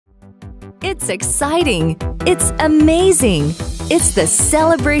It's exciting. It's amazing. It's the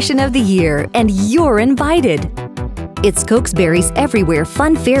celebration of the year, and you're invited. It's Cokesbury's Everywhere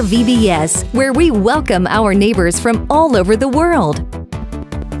Fun Fair VBS, where we welcome our neighbors from all over the world.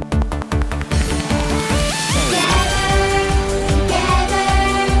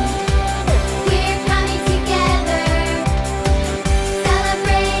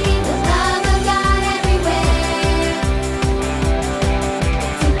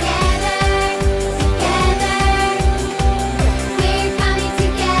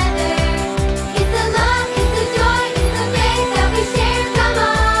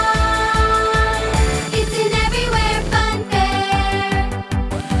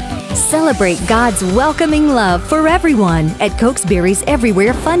 Celebrate God's welcoming love for everyone at Cokesbury's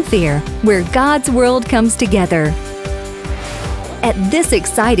Everywhere Fun Fair, where God's world comes together. At this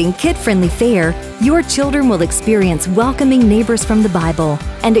exciting kid-friendly fair, your children will experience welcoming neighbors from the Bible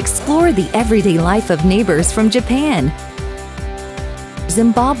and explore the everyday life of neighbors from Japan,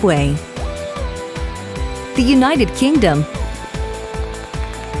 Zimbabwe, the United Kingdom,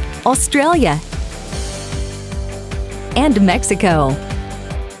 Australia, and Mexico.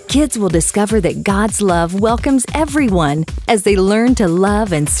 Kids will discover that God's love welcomes everyone as they learn to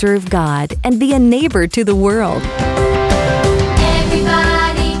love and serve God and be a neighbor to the world.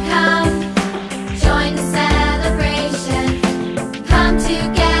 Everybody come, join the celebration. Come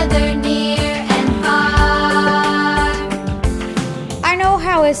together near and far. I know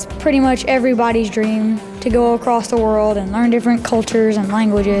how it's pretty much everybody's dream to go across the world and learn different cultures and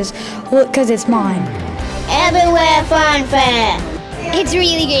languages, because it's mine. Everywhere Fun Fair. It's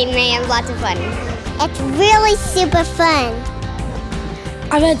really great and I have lots of fun. It's really super fun.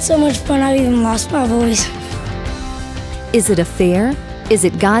 I've had so much fun I've even lost my voice. Is it a fair? Is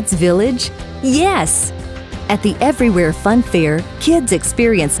it God's village? Yes! At the Everywhere Fun Fair, kids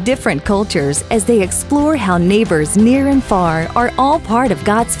experience different cultures as they explore how neighbors near and far are all part of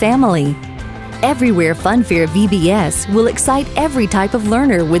God's family. Everywhere Fun Fair VBS will excite every type of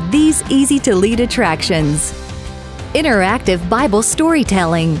learner with these easy-to-lead attractions. Interactive Bible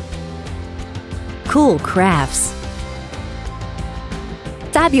storytelling, cool crafts,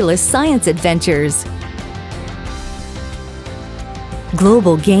 fabulous science adventures,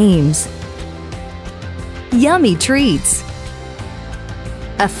 global games, yummy treats,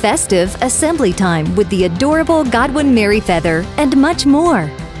 a festive assembly time with the adorable Godwin Merryfeather, and much more.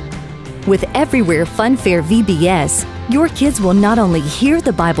 With Everywhere Fun Fair VBS, your kids will not only hear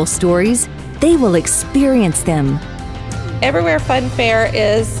the Bible stories, they will experience them. Everywhere Fun Fair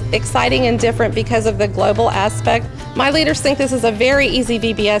is exciting and different because of the global aspect. My leaders think this is a very easy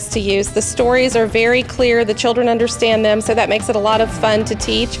VBS to use. The stories are very clear, the children understand them, so that makes it a lot of fun to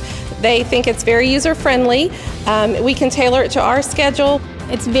teach. They think it's very user-friendly. We can tailor it to our schedule.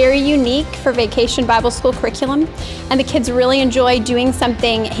 It's very unique for Vacation Bible School curriculum, and the kids really enjoy doing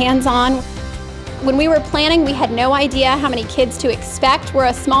something hands-on. When we were planning, we had no idea how many kids to expect. We're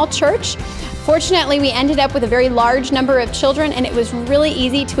a small church. Fortunately, we ended up with a very large number of children, and it was really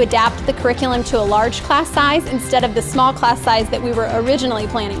easy to adapt the curriculum to a large class size instead of the small class size that we were originally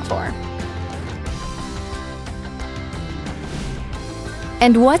planning for.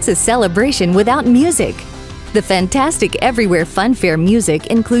 And what's a celebration without music? The fantastic Everywhere Fun Fair music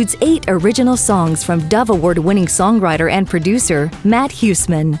includes 8 original songs from Dove Award-winning songwriter and producer Matt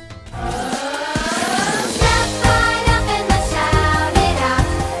Huseman.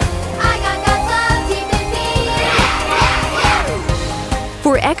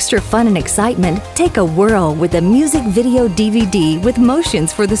 For extra fun and excitement, take a whirl with the music video DVD with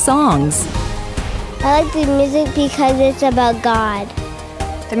motions for the songs. I like the music because it's about God.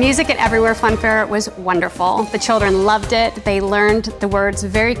 The music at Everywhere Fun Fair was wonderful. The children loved it. They learned the words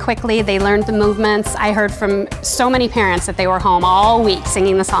very quickly. They learned the movements. I heard from so many parents that they were home all week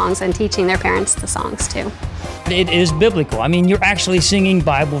singing the songs and teaching their parents the songs too. It is biblical. I mean, you're actually singing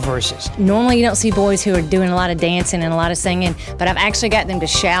Bible verses. Normally you don't see boys who are doing a lot of dancing and a lot of singing, but I've actually got them to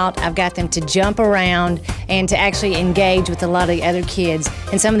shout, I've got them to jump around, and to actually engage with a lot of the other kids.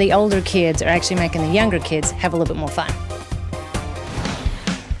 And some of the older kids are actually making the younger kids have a little bit more fun.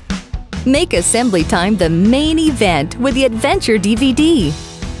 Make assembly time the main event with the Adventure DVD.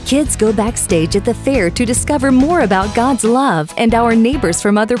 Kids go backstage at the fair to discover more about God's love and our neighbors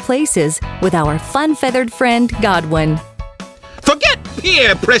from other places with our fun-feathered friend Godwin. Forget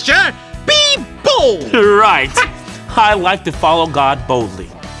peer pressure! Be bold! Right. I like to follow God boldly.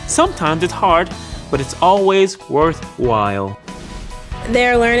 Sometimes it's hard, but it's always worthwhile.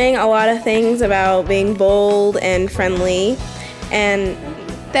 They're learning a lot of things about being bold and friendly, and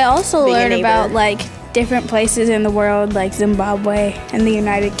they also learn about like different places in the world, like Zimbabwe and the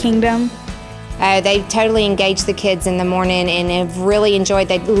United Kingdom. They totally engage the kids in the morning and have really enjoyed.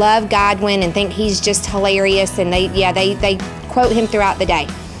 They love Godwin and think he's just hilarious, and they quote him throughout the day.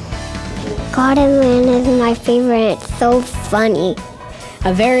 Godwin is my favorite. It's so funny.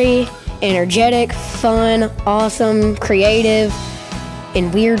 A very energetic, fun, awesome, creative,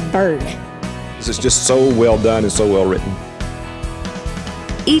 and weird bird. This is just so well done and so well written.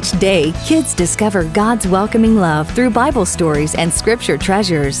 Each day, kids discover God's welcoming love through Bible stories and scripture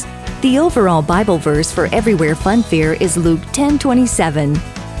treasures. The overall Bible verse for Everywhere Fun Fair is Luke 10:27.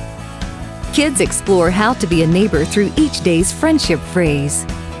 Kids explore how to be a neighbor through each day's friendship phrase.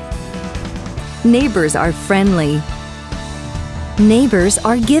 Neighbors are friendly. Neighbors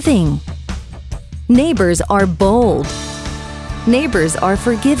are giving. Neighbors are bold. Neighbors are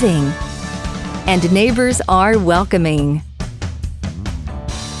forgiving. And neighbors are welcoming.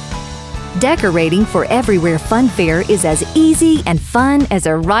 Decorating for Everywhere Fun Fair is as easy and fun as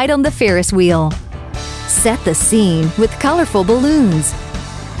a ride on the Ferris wheel. Set the scene with colorful balloons,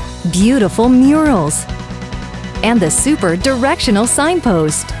 beautiful murals, and the super directional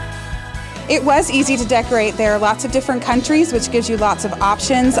signpost. It was easy to decorate. There are lots of different countries, which gives you lots of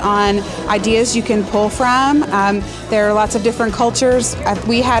options on ideas you can pull from. There are lots of different cultures.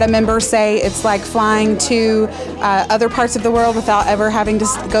 We had a member say it's like flying to other parts of the world without ever having to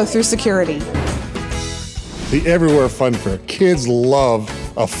go through security. The Everywhere Fun Fair. Kids love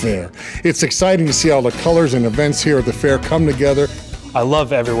a fair. It's exciting to see all the colors and events here at the fair come together. I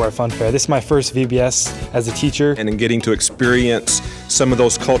love Everywhere Fun Fair. This is my first VBS as a teacher. And in getting to experience some of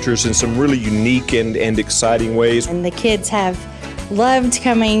those cultures in some really unique and exciting ways. And the kids have loved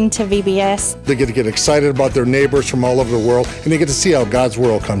coming to VBS. They get to get excited about their neighbors from all over the world, and they get to see how God's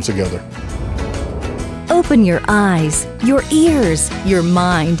world comes together. Open your eyes, your ears, your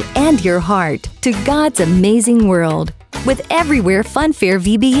mind, and your heart to God's amazing world with Everywhere Fun Fair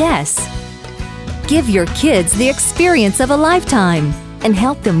VBS. Give your kids the experience of a lifetime and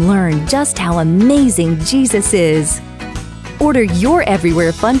help them learn just how amazing Jesus is. Order your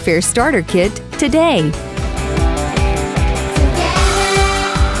Everywhere Fun Fair starter kit today